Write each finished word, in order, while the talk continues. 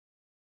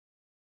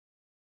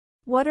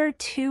What are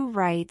two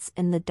rights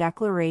in the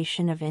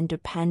Declaration of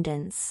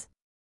Independence?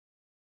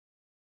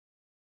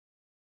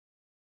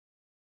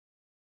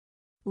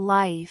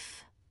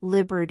 Life,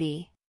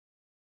 liberty.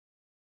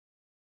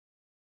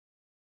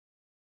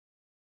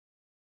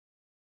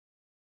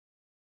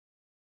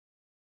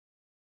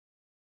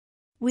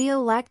 We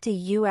elect a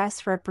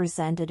U.S.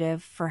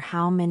 representative for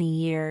how many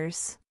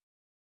years?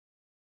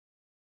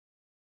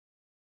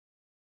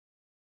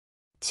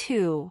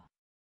 2.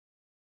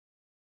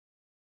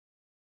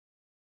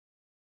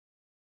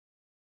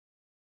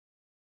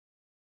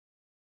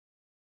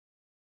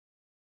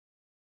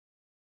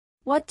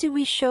 What do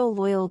we show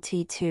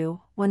loyalty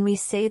to when we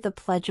say the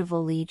Pledge of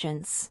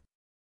Allegiance?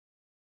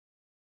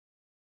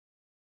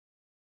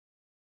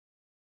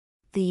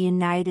 The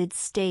United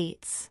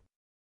States.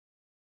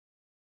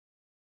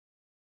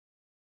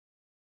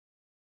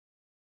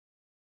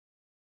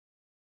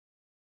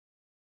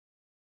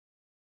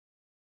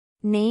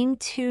 Name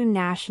two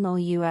national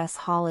U.S.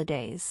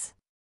 holidays.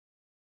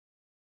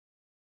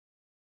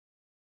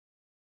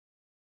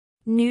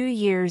 New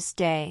Year's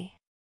Day.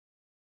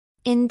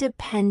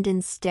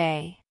 Independence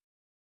Day.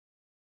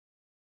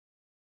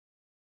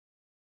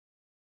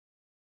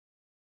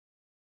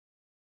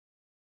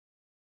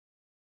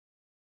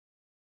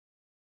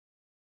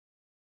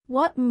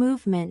 What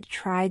movement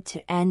tried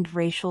to end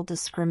racial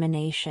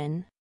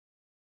discrimination?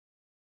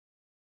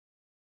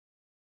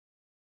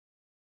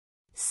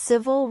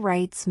 Civil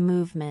rights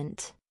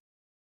movement.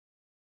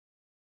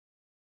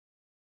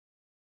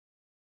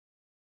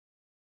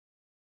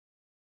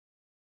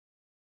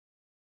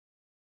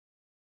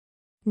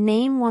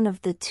 Name one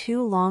of the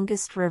two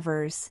longest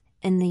rivers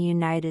in the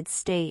United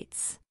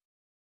States.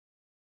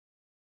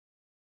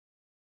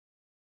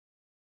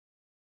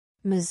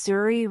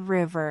 Missouri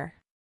River.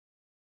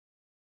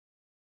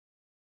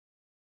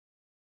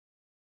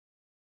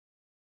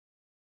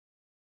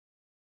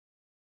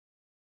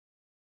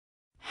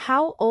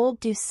 How old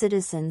do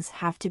citizens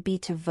have to be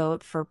to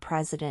vote for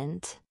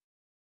president?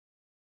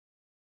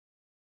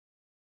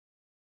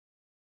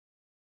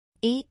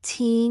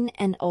 18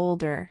 and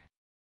older.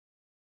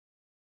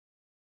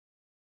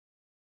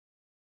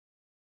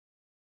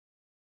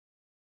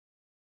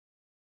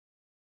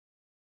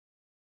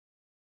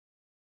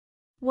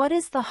 What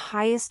is the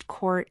highest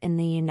court in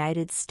the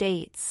United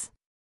States?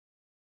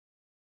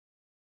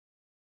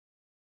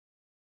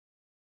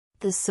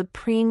 The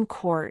Supreme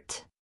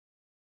Court.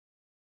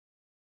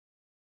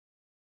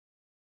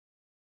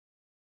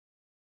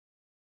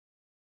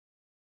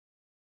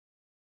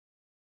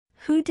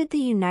 Who did the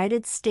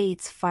United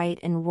States fight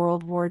in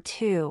World War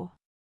II?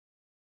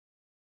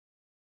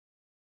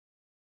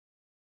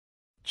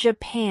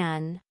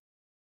 Japan,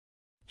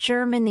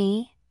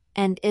 Germany,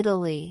 and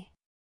Italy.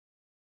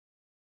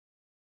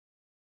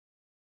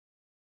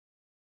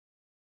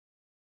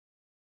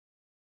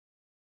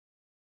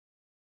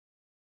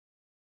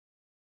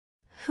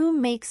 Who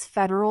makes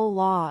federal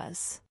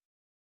laws?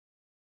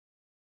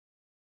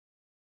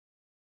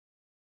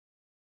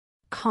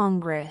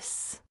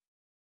 Congress.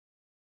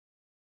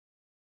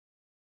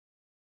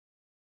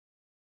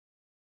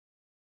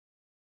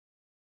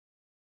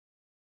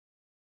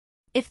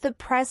 If the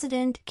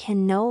president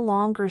can no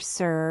longer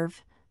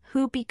serve,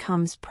 who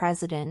becomes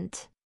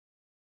president?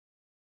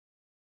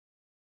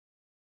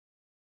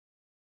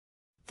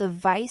 The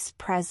vice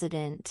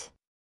president.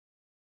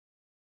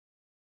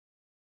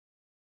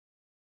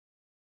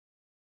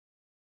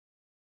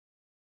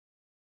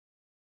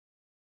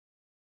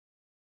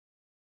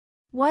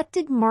 What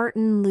did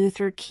Martin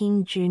Luther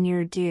King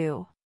Jr.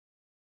 do?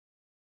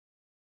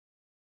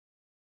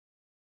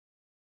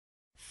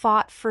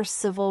 Fought for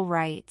civil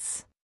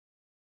rights.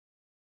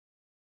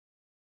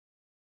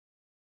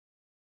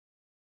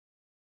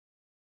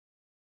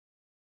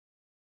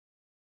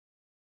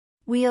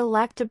 We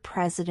elect a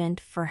president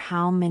for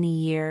how many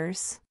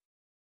years?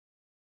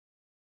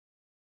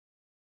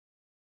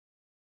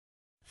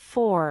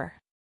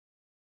 4.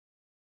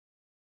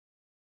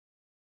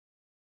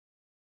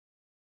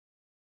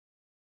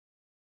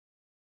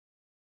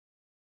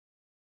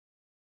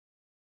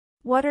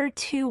 What are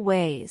two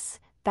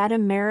ways that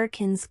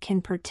Americans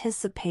can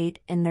participate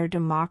in their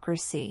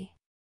democracy?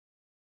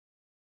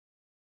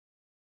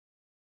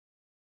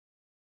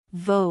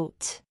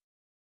 Vote.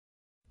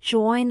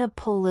 Join a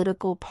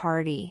political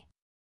party.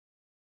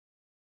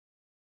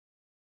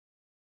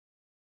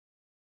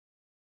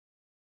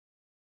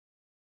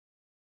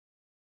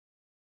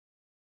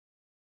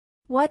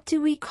 What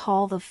do we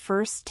call the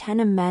first 10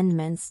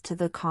 amendments to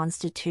the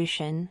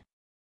Constitution?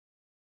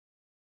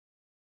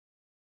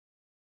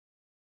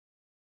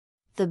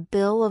 The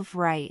Bill of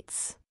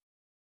Rights.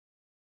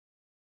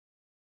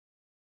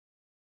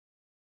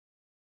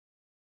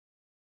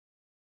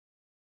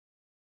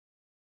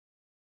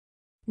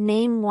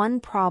 Name one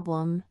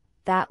problem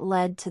that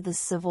led to the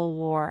Civil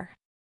War.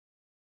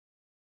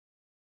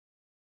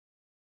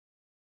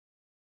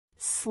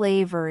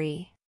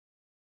 Slavery.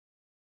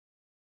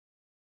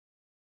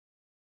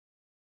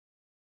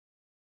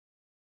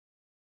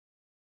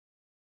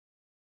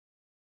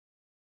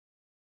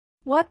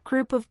 What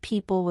group of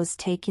people was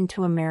taken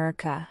to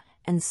America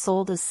and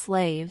sold as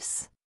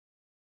slaves.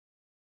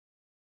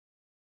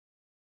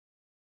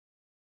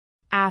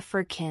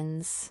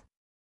 Africans.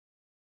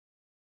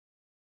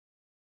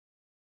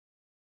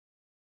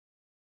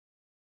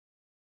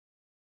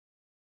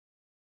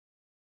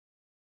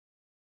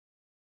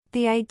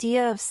 The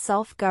idea of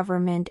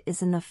self-government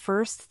is in the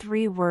first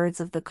 3 words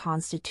of the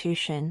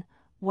Constitution.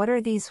 What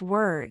are these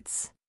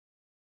words?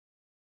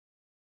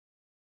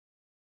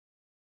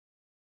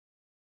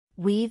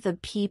 We the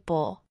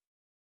people.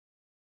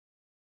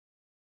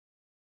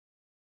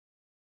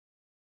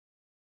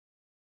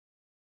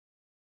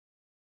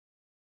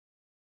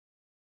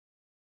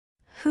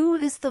 Who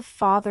is the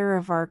father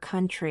of our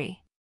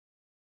country?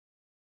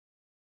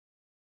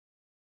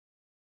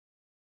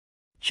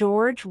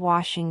 George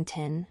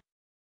Washington.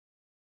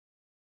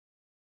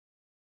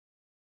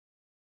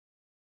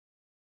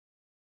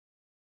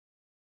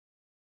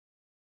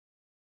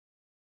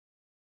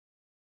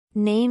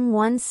 Name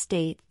one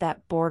state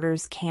that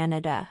borders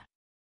Canada.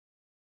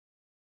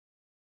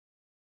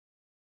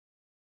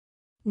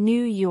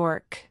 New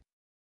York.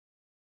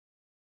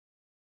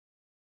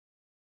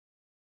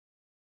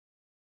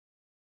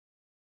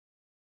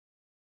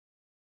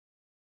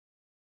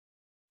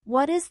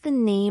 What is the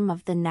name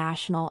of the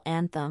national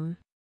anthem?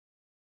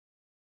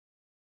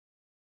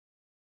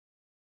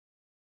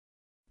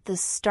 The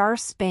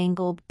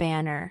Star-Spangled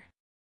Banner.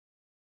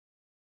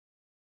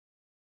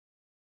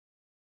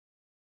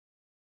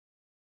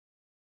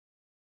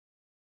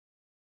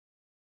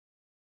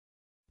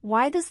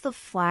 Why does the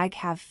flag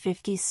have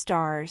 50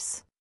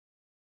 stars?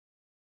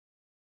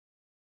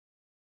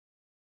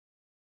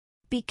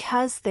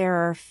 Because there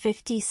are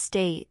 50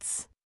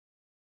 states.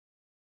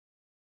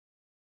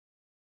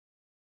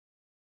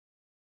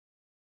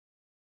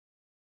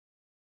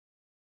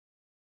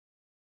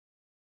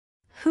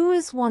 Who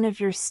is one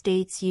of your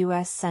state's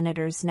U.S.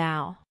 senators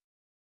now?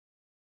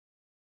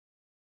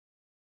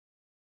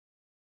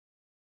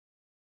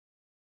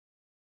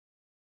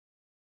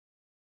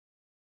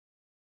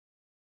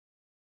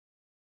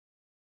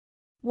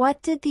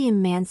 What did the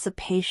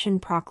Emancipation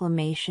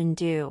Proclamation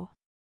do?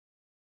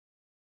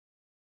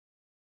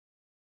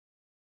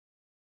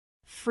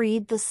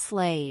 Freed the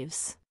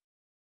slaves.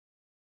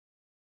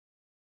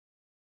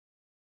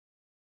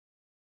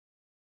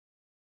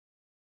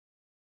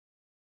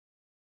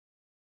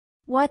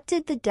 What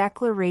did the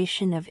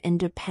Declaration of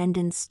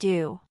Independence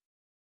do?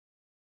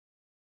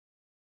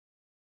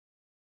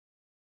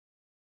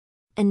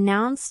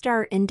 Announced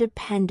our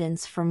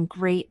independence from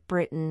Great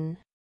Britain.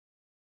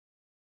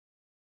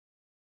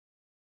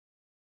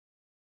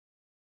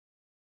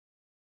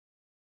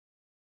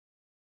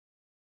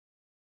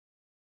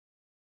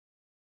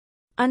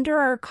 Under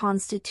our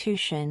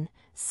Constitution,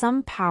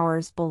 some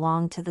powers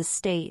belong to the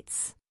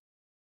states.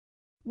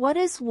 What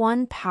is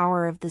one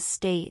power of the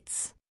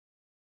states?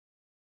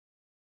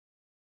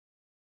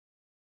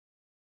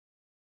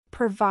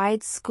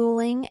 Provide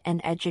schooling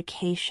and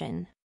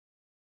education.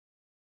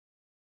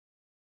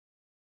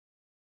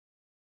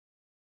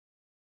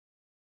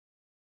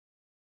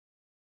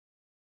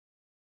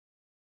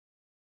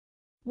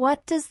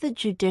 What does the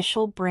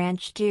judicial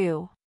branch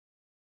do?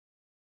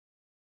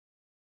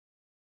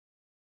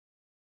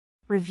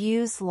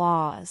 Reviews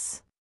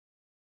laws.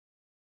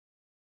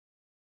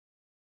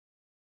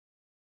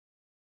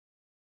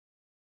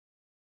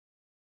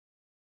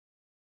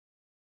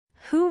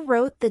 Who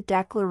wrote the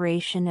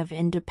Declaration of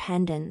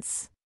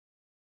Independence?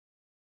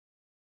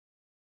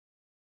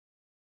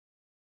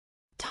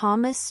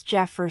 Thomas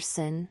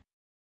Jefferson.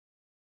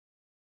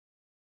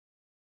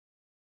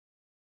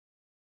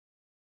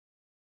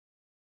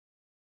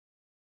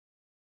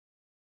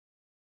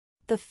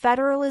 The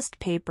Federalist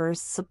Papers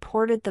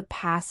supported the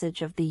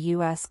passage of the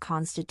U.S.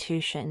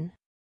 Constitution.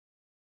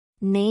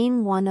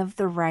 Name one of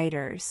the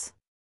writers.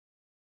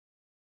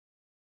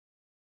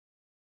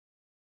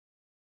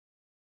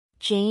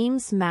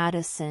 James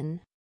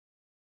Madison.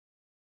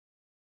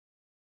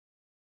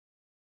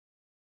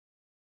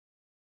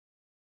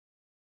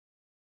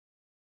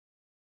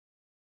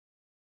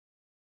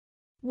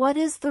 What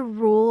is the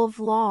rule of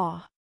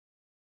law?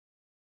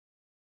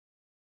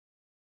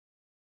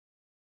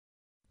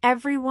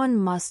 Everyone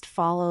must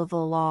follow the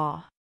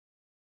law.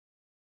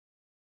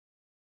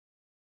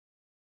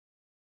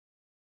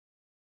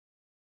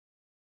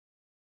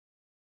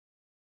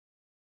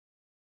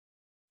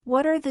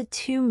 What are the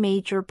 2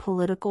 major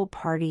political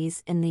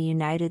parties in the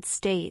United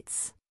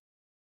States?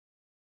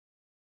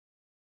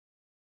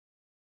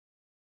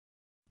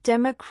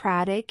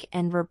 Democratic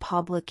and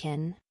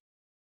Republican.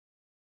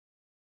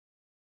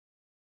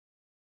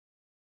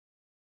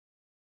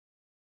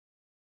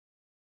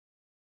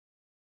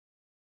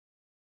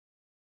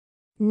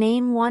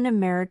 Name one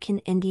American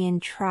Indian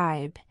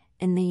tribe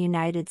in the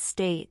United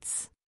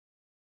States.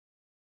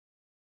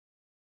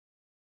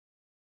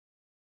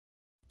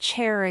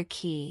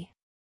 Cherokee.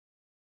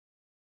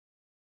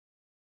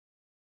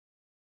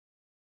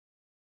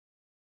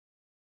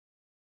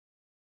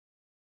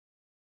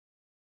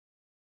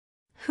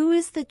 Who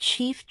is the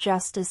Chief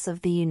Justice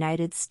of the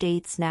United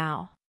States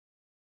now?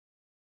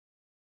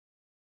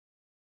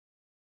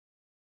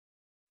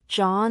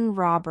 John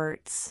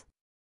Roberts.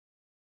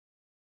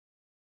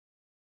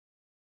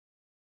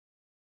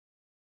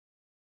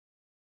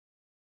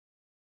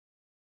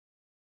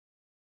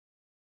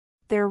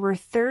 There were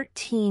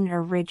 13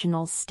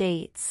 original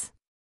states.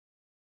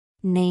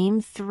 Name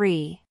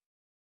 3.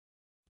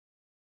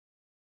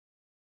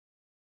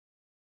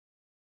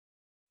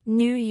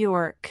 New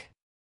York,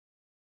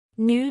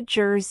 New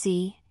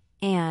Jersey,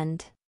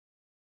 and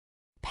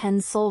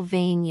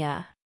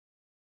Pennsylvania.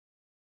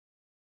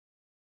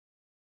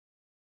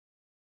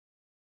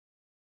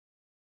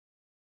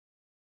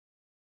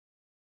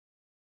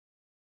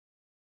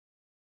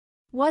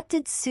 What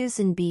did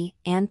Susan B.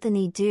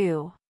 Anthony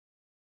do?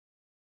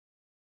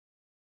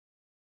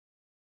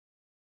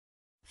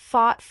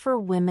 Fought for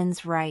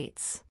women's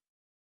rights.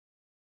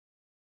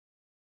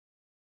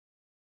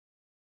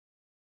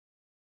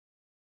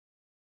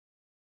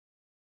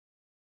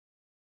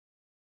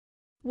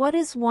 What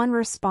is one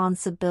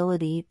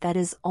responsibility that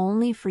is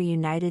only for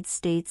United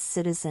States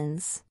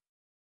citizens?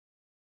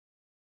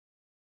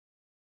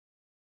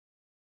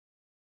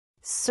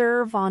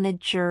 Serve on a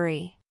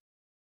jury.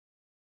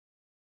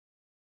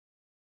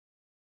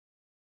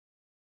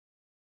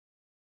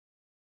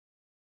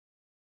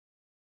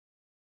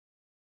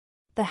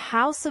 The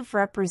House of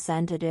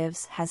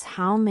Representatives has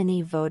how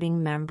many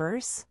voting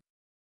members?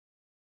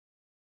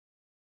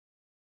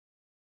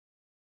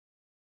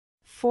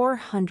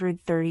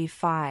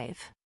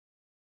 435.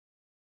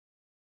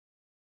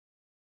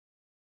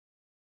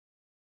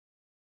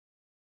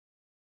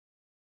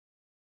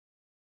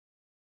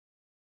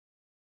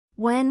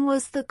 When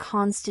was the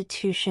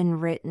Constitution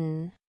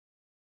written?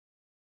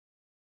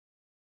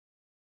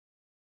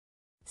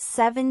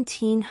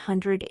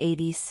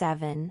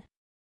 1787.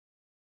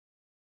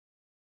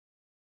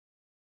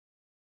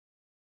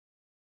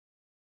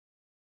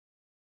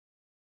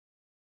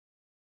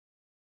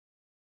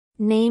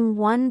 Name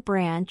one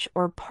branch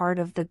or part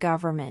of the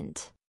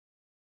government.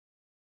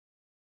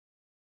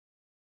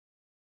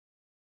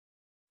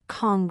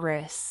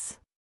 Congress.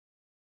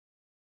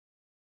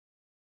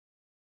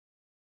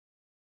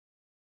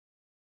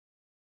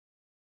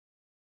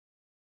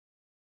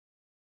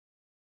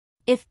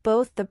 If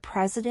both the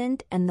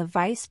president and the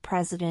vice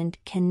president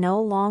can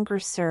no longer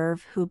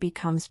serve, who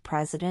becomes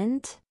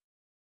president?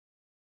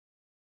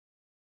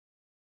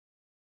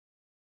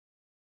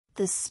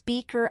 The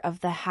Speaker of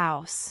the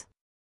House.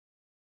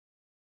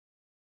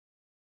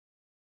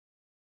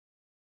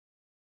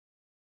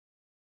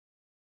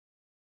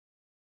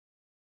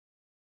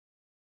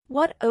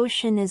 What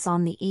ocean is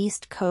on the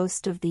east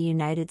coast of the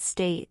United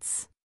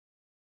States?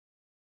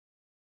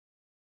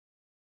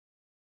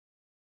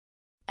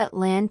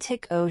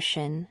 Atlantic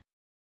Ocean.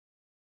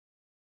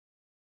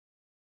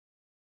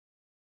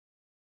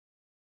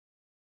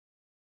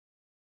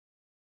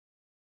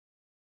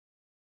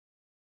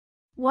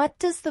 What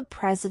does the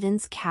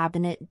President's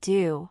Cabinet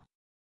do?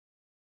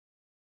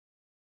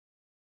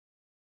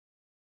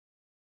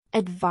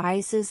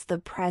 Advises the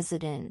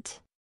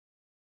President.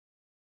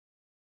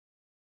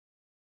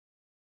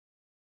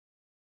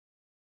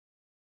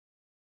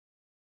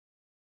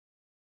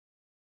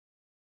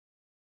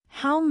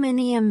 How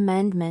many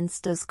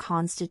amendments does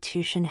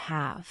Constitution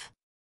have?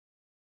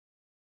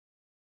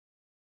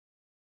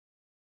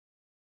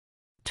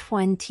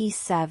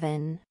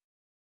 27.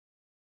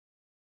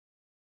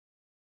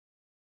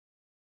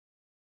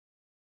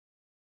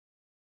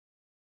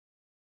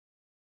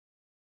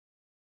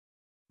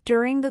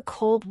 During the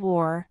Cold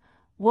War,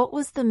 what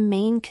was the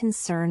main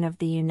concern of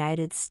the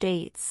United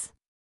States?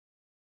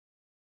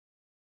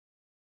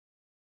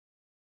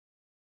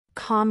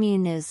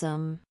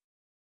 Communism.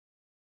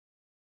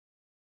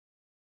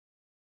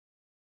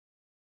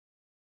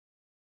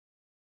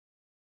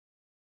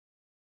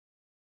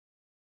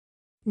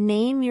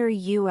 Name your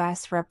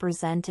U.S.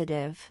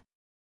 representative.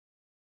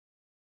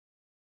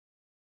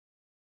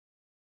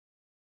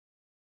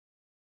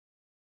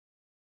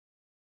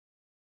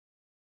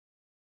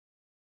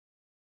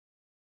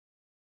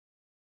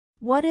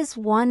 What is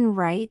one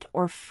right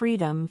or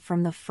freedom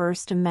from the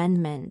First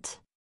Amendment?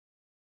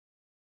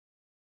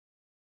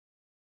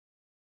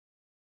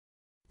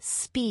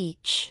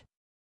 Speech.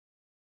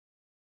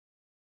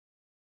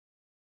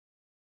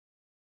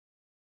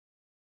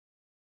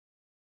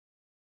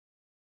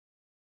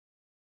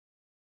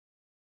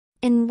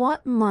 In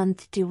what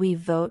month do we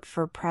vote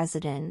for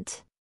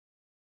president?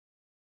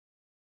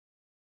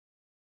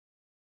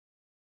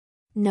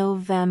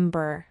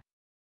 November.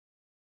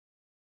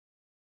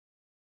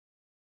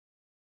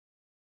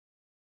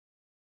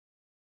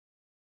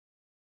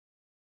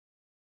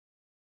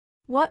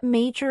 What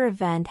major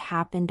event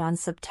happened on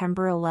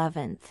September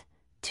 11,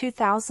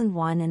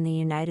 2001 in the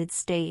United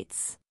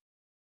States?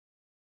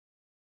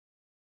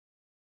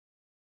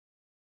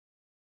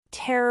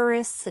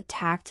 Terrorists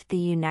attacked the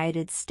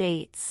United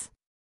States.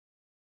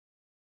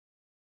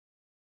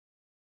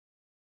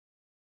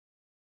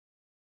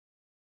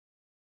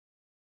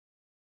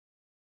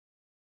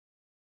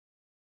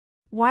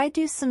 Why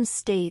do some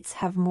states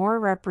have more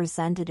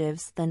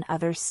representatives than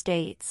other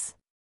states?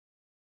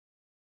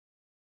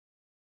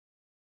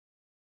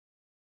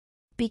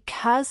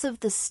 Because of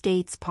the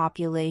state's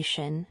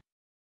population.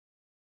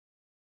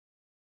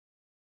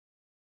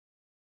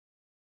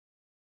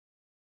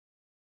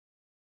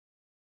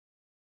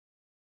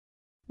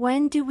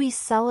 When do we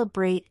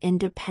celebrate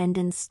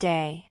Independence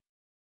Day?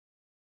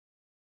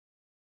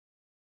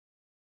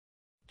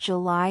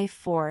 July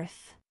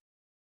 4th.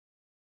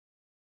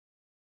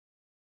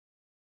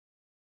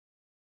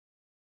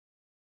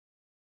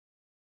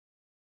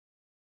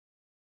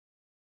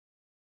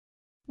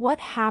 What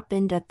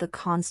happened at the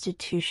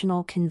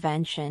Constitutional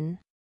Convention?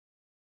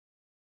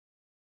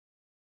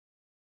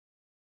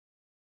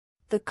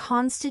 The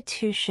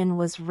Constitution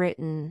was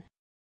written.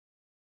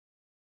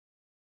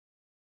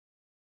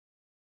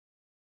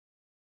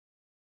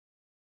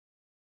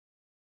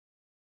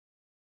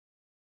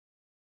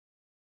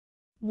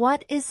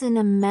 What is an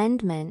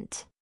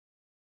amendment?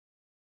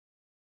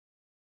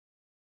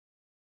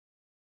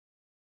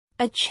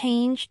 A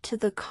change to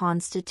the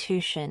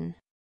Constitution.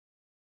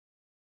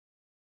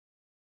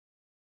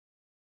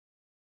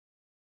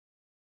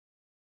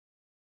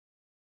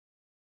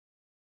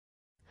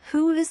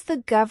 Who is the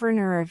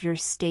governor of your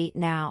state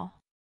now?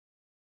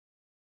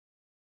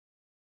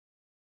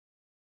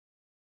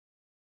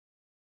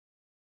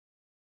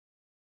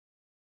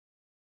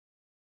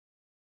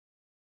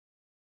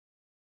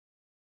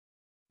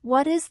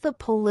 What is the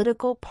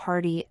political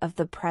party of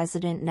the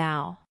president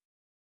now?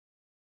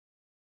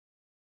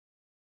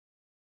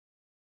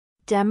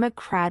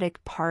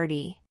 Democratic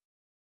Party.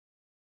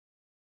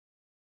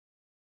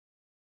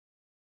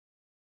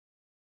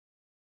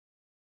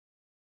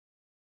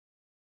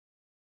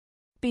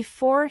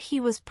 Before he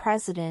was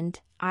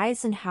president,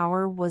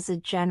 Eisenhower was a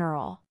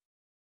general.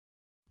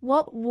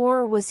 What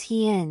war was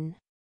he in?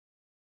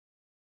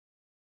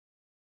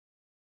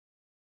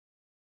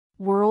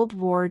 World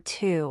War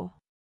II.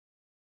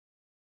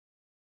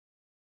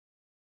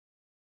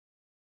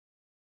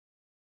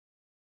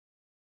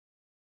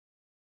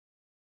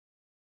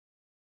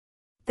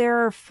 There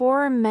are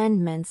 4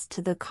 amendments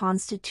to the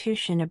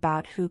Constitution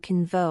about who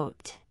can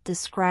vote.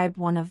 Describe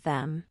one of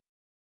them.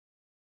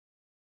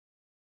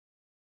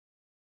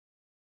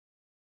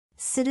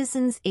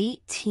 Citizens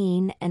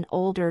 18 and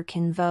older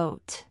can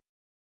vote.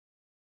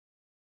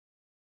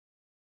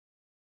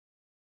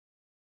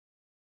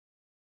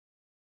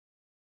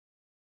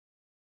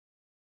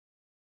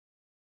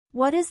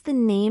 What is the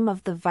name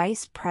of the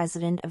Vice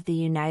President of the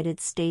United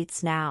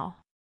States now?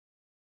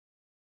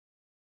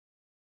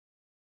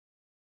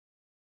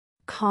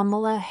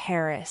 Kamala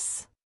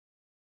Harris.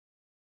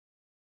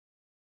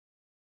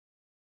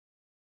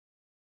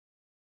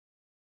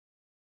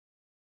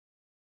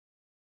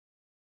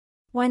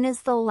 When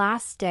is the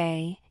last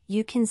day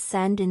you can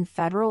send in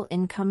federal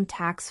income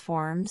tax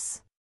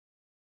forms?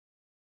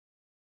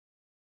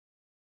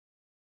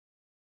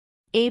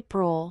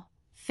 April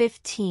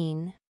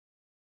 15.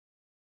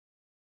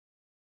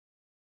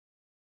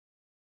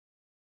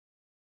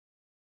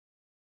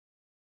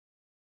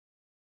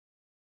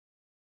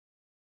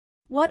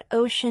 What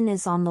ocean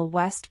is on the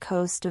west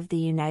coast of the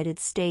United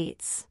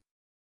States?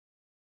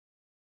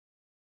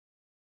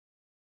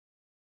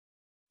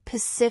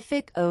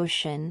 Pacific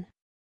Ocean.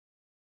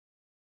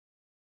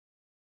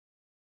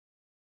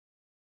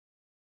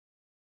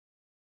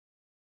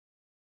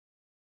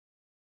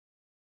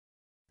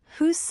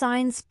 Who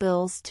signs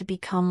bills to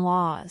become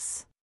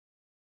laws?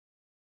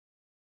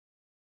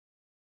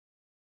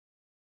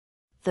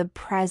 The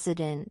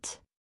President.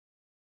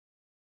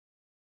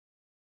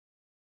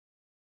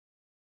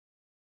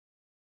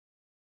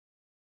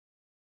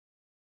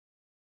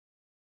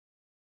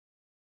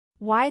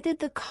 Why did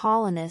the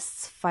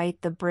colonists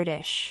fight the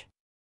British?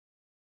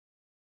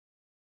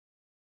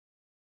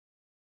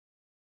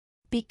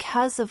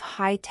 Because of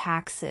high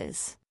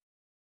taxes.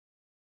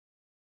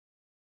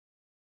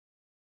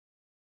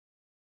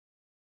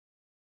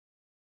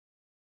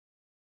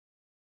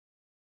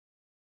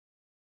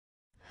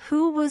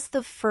 Who was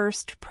the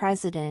first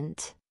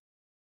president?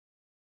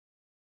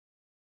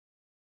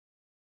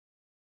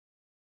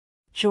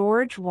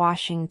 George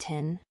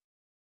Washington.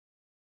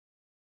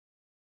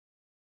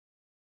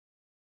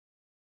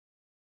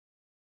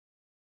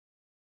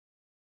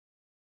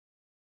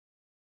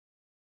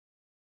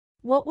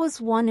 What was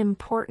one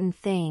important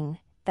thing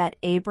that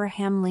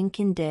Abraham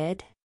Lincoln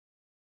did?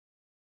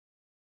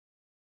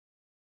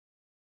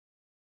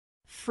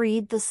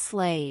 Freed the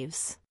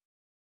slaves.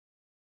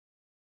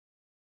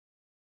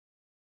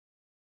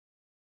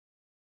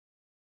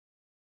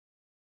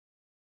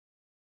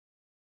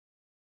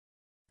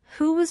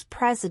 Who was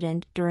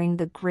president during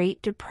the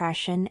Great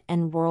Depression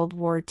and World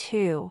War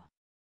II?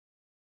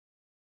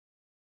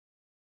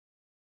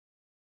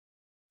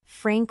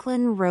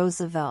 Franklin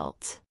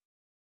Roosevelt.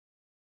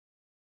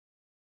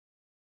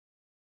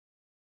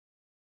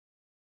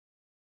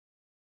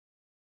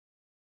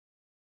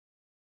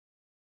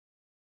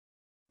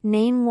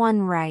 Name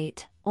one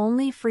right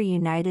only for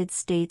United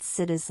States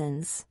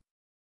citizens.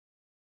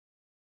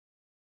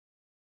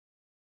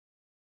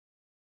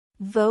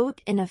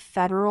 Vote in a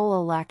federal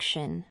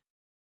election.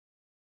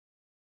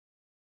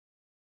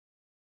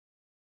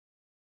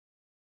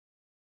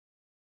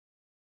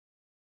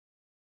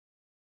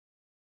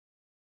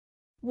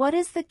 What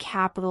is the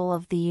capital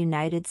of the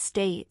United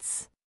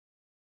States?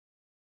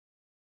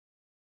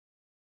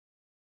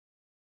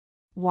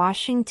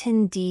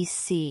 Washington,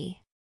 D.C.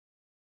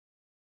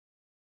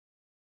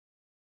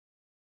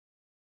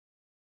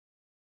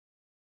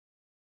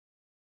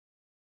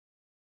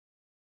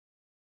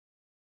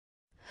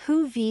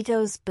 Who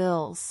vetoes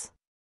bills?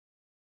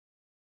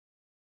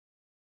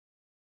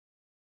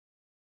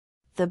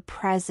 The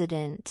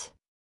President.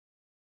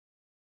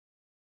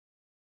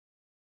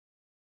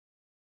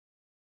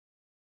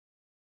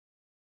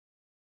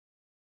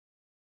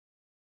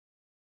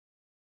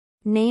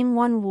 Name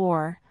one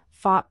war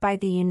fought by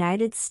the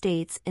United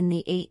States in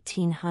the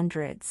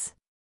 1800s.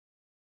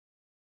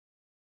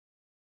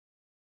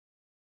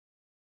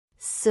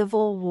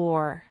 Civil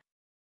War.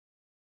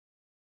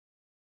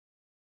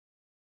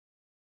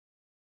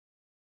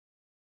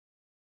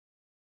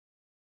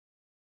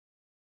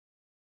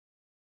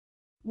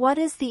 What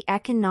is the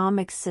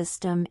economic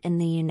system in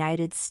the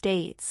United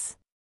States?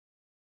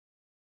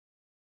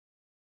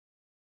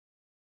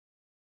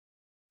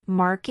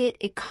 Market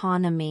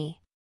economy.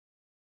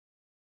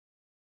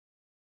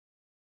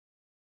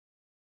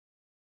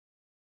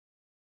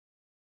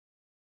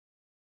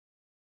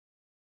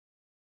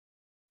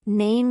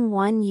 Name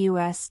one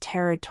U.S.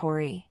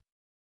 territory.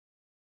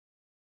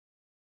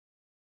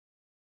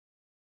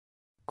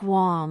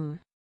 Guam.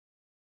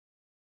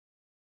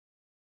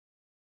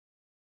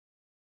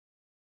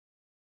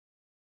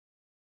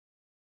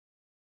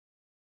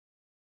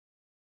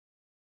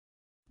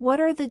 What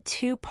are the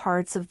two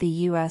parts of the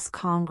U.S.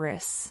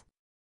 Congress?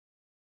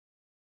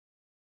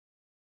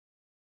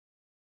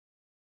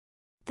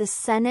 The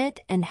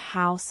Senate and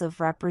House of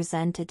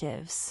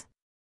Representatives.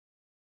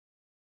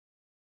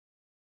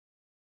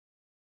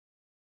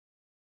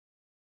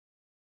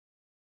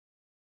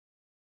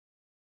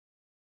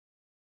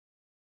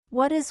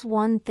 What is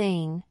one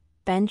thing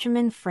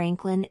Benjamin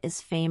Franklin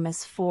is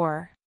famous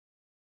for?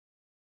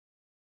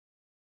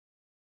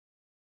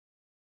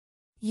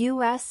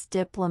 U.S.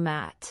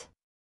 diplomat.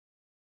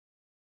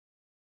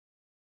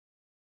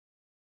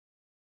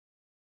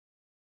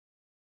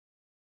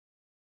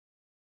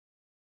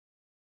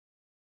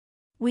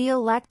 We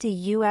elect a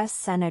U.S.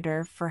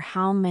 Senator for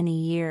how many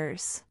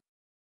years?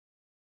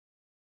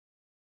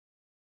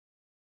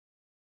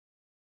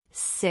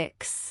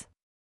 6.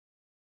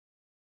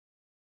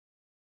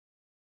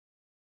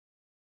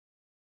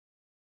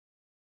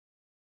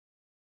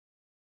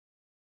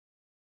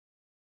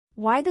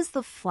 Why does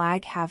the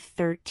flag have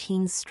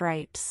 13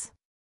 stripes?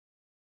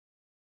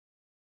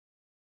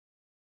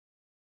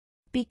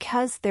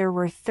 Because there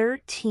were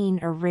 13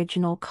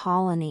 original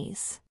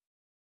colonies.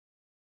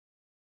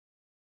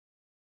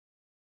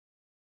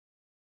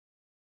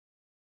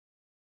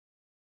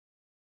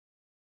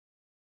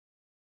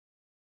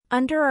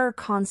 Under our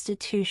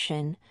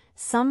Constitution,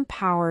 some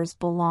powers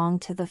belong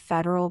to the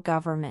federal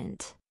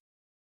government.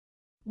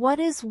 What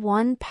is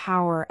one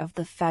power of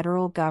the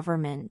federal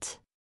government?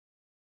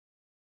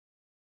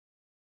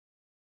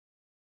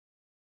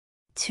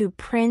 To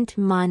print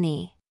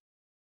money.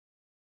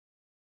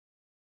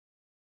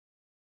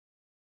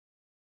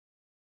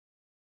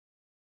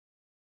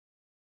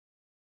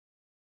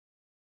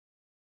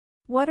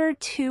 What are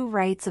two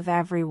rights of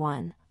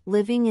everyone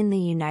living in the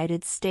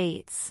United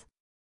States?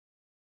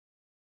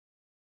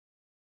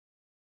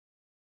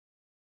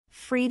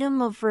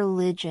 Freedom of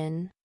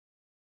religion.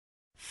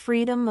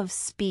 Freedom of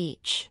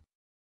speech.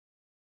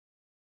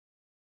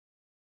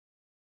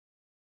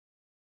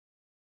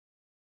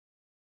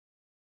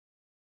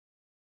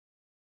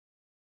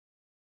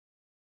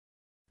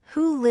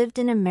 Who lived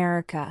in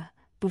America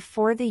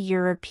before the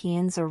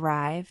Europeans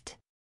arrived?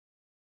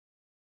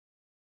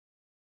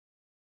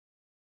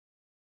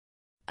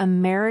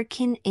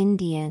 American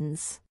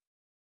Indians.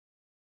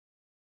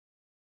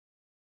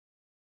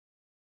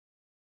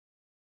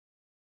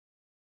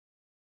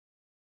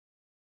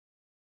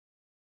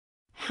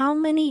 How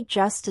many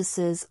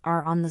justices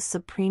are on the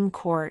Supreme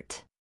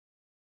Court?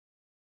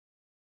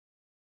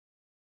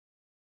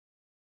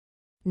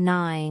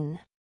 9.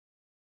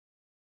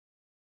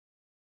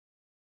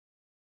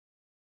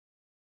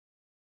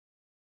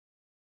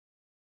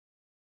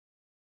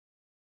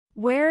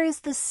 Where is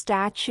the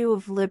Statue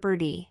of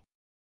Liberty?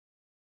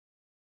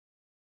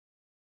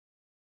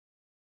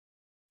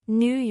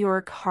 New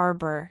York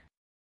Harbor.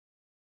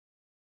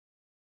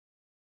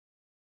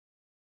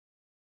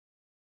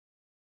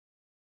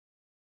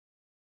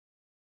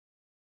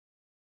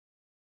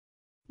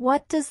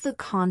 What does the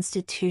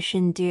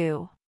Constitution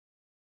do?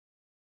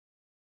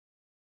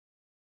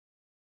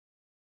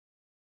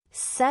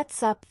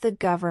 Sets up the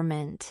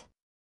government.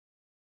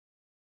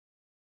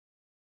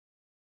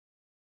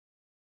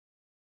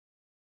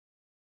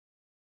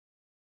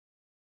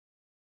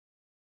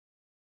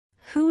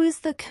 Who is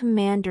the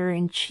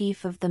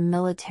commander-in-chief of the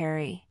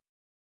military?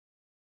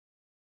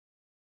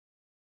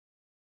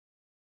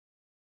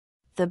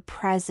 The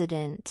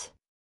President.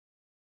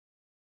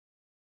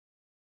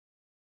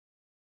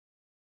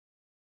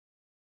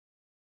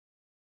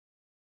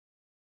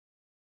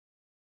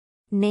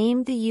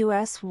 Name the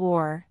U.S.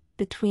 war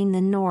between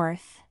the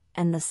North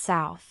and the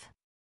South.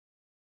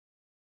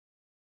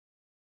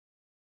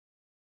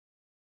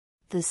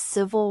 The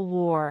Civil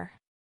War.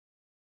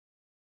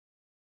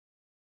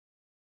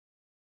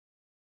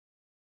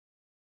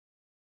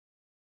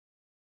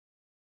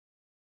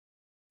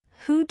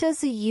 Who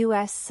does a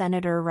U.S.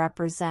 Senator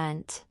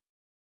represent?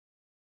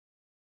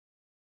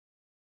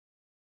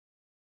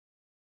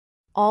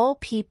 All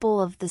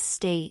people of the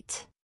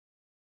state.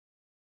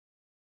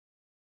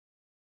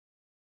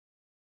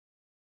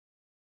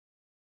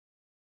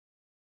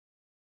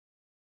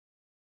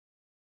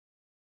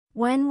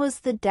 When was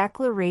the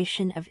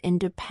Declaration of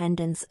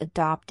Independence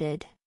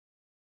adopted?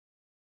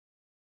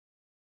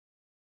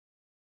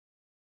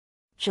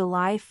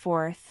 July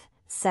 4,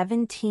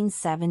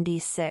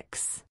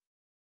 1776.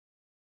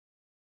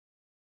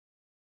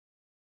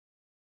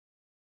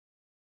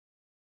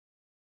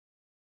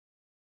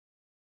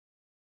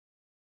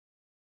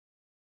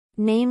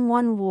 Name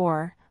one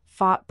war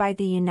fought by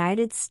the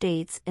United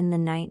States in the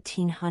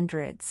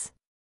 1900s.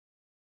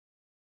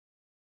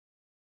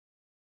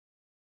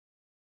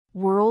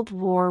 World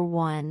War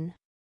I.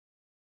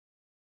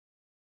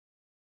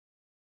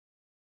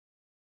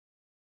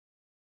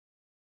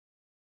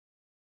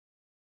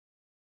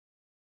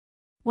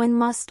 When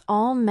must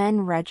all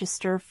men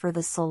register for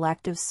the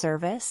Selective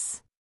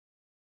Service?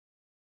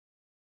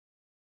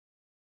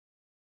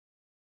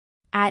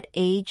 At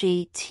age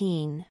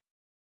 18.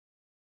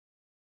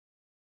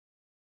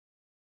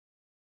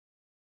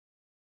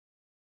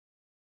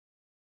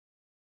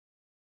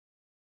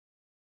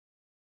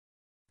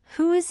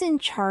 Who is in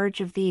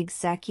charge of the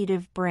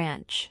executive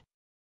branch?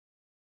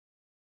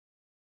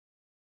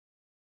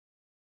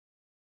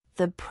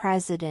 The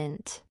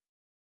President.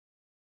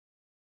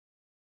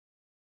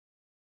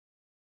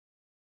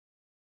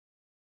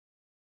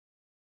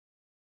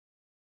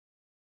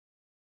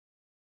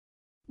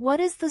 What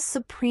is the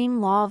supreme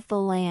law of the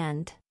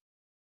land?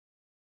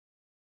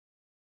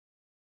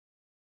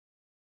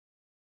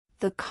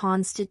 The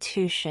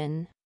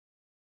Constitution.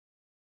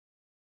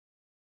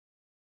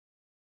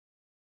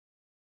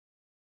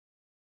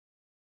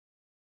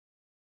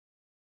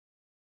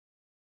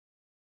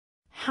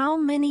 How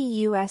many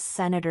U.S.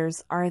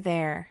 senators are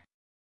there?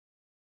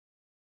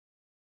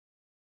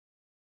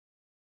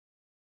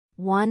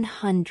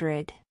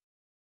 100.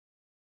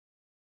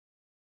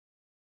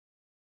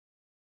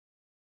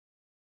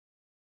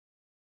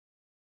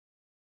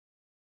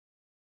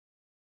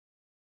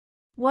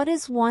 What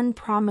is one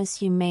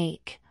promise you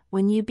make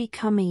when you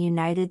become a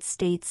United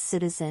States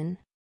citizen?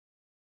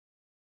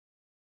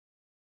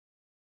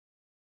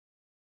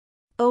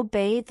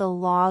 Obey the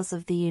laws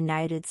of the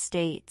United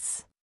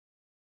States.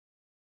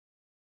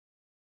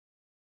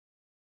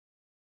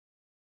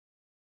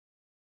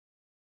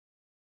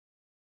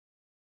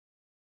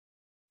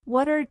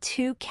 What are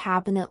two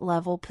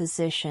cabinet-level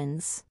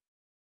positions?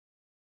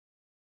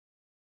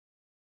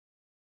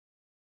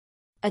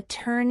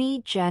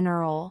 Attorney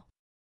General.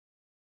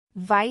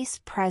 Vice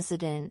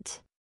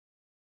President.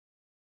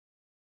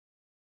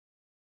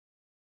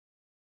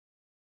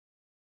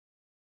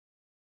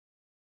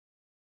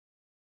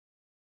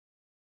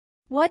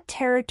 What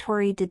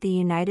territory did the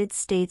United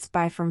States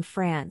buy from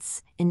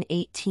France in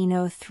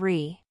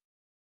 1803?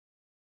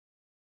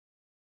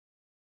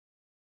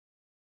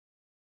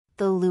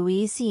 The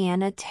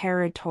Louisiana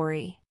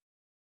Territory.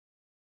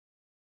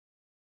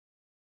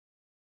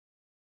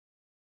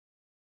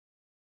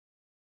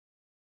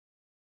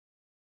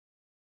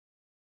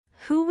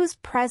 Who was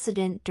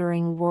president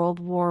during World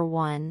War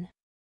I?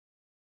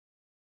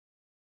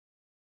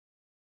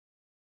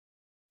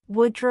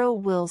 Woodrow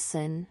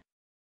Wilson.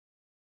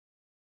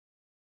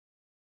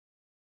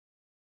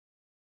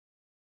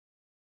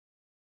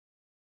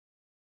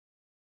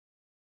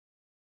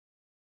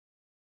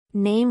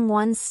 Name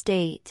one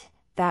state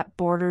that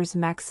borders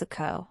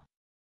Mexico.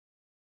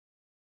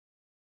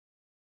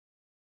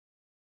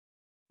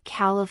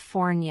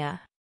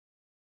 California.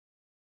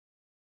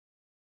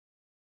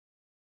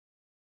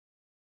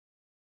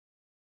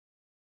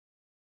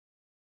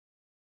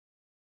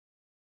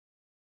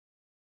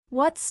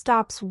 What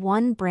stops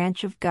one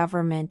branch of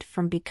government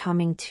from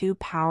becoming too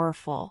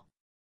powerful?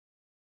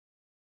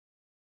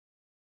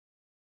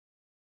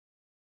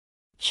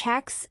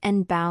 Checks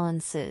and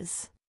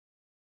balances.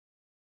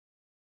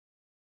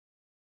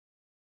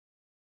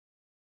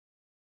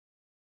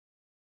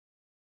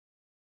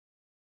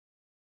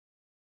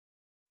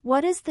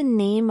 What is the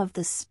name of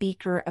the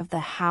Speaker of the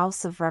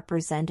House of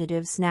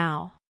Representatives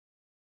now?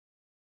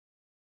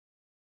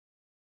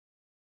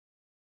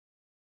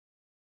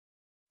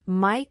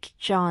 Mike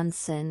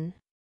Johnson.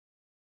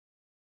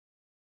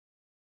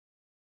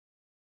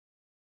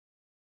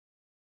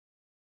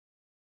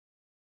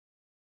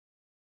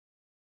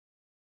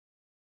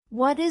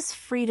 What is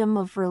freedom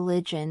of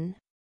religion?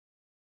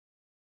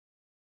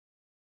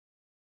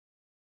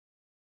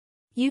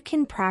 You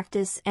can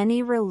practice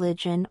any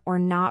religion or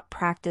not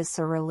practice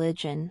a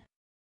religion.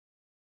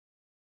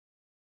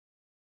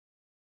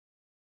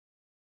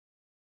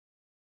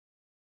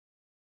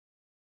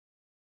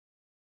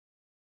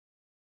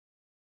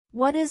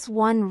 What is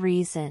one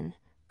reason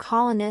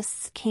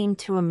colonists came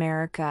to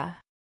America?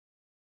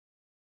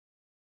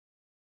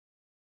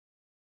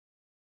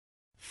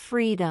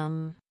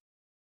 Freedom.